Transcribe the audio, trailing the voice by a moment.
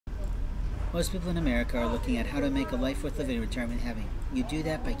Most people in America are looking at how to make a life worth living in retirement having. You do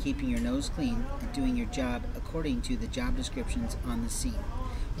that by keeping your nose clean and doing your job according to the job descriptions on the scene.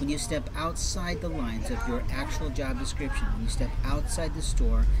 When you step outside the lines of your actual job description, when you step outside the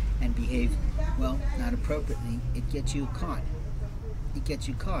store and behave, well, not appropriately, it gets you caught. It gets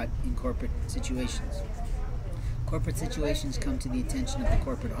you caught in corporate situations. Corporate situations come to the attention of the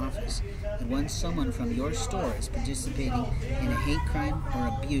corporate office, and once someone from your store is participating in a hate crime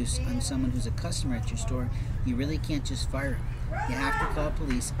or abuse on someone who's a customer at your store, you really can't just fire him. You have to call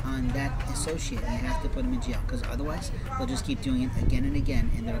police on that associate, and you have to put him in jail, because otherwise they'll just keep doing it again and again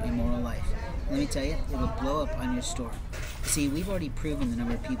in their immoral life. Let me tell you, it'll blow up on your store. See, we've already proven the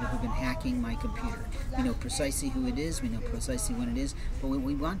number of people who've been hacking my computer. We know precisely who it is, we know precisely when it is, but what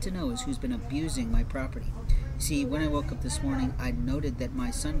we want to know is who's been abusing my property. See, when I woke up this morning, I noted that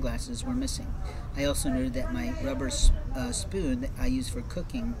my sunglasses were missing. I also noted that my rubber spoon that I use for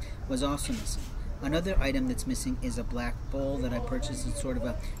cooking was also missing. Another item that's missing is a black bowl that I purchased. It's sort of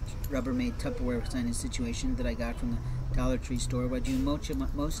a Rubbermaid Tupperware kind of situation that I got from the Dollar Tree store, where I do most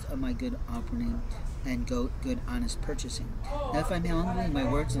of my good operating and good honest purchasing. Now, if I'm mumbling my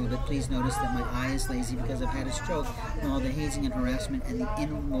words a little bit, please notice that my eye is lazy because I've had a stroke from all the hazing and harassment and the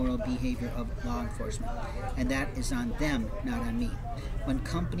immoral behavior of law enforcement. And that is on them, not on me. When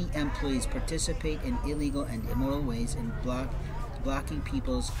company employees participate in illegal and immoral ways in blocking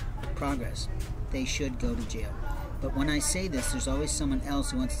people's progress, they should go to jail. But when I say this, there's always someone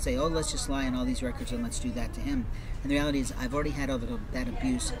else who wants to say, oh, let's just lie on all these records and let's do that to him. And the reality is, I've already had all that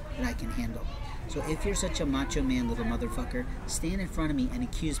abuse that I can handle. So if you're such a macho man little motherfucker, stand in front of me and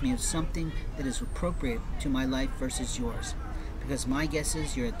accuse me of something that is appropriate to my life versus yours. Because my guess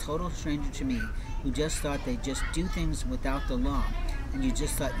is you're a total stranger to me who just thought they'd just do things without the law, and you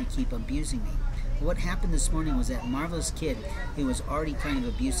just thought you'd keep abusing me. But what happened this morning was that marvelous kid who was already kind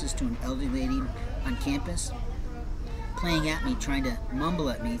of abusive to an elderly lady on campus, playing at me, trying to mumble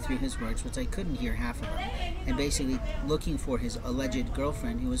at me through his words, which I couldn't hear half of them, and basically looking for his alleged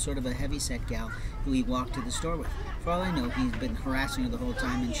girlfriend, who was sort of a heavyset gal who he walked to the store with. For all I know, he's been harassing her the whole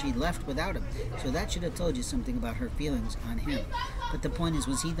time, and she left without him. So that should have told you something about her feelings on him. But the point is,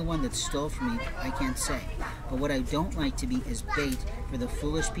 was he the one that stole from me? I can't say. But what I don't like to be is bait for the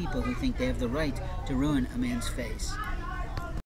foolish people who think they have the right to ruin a man's face.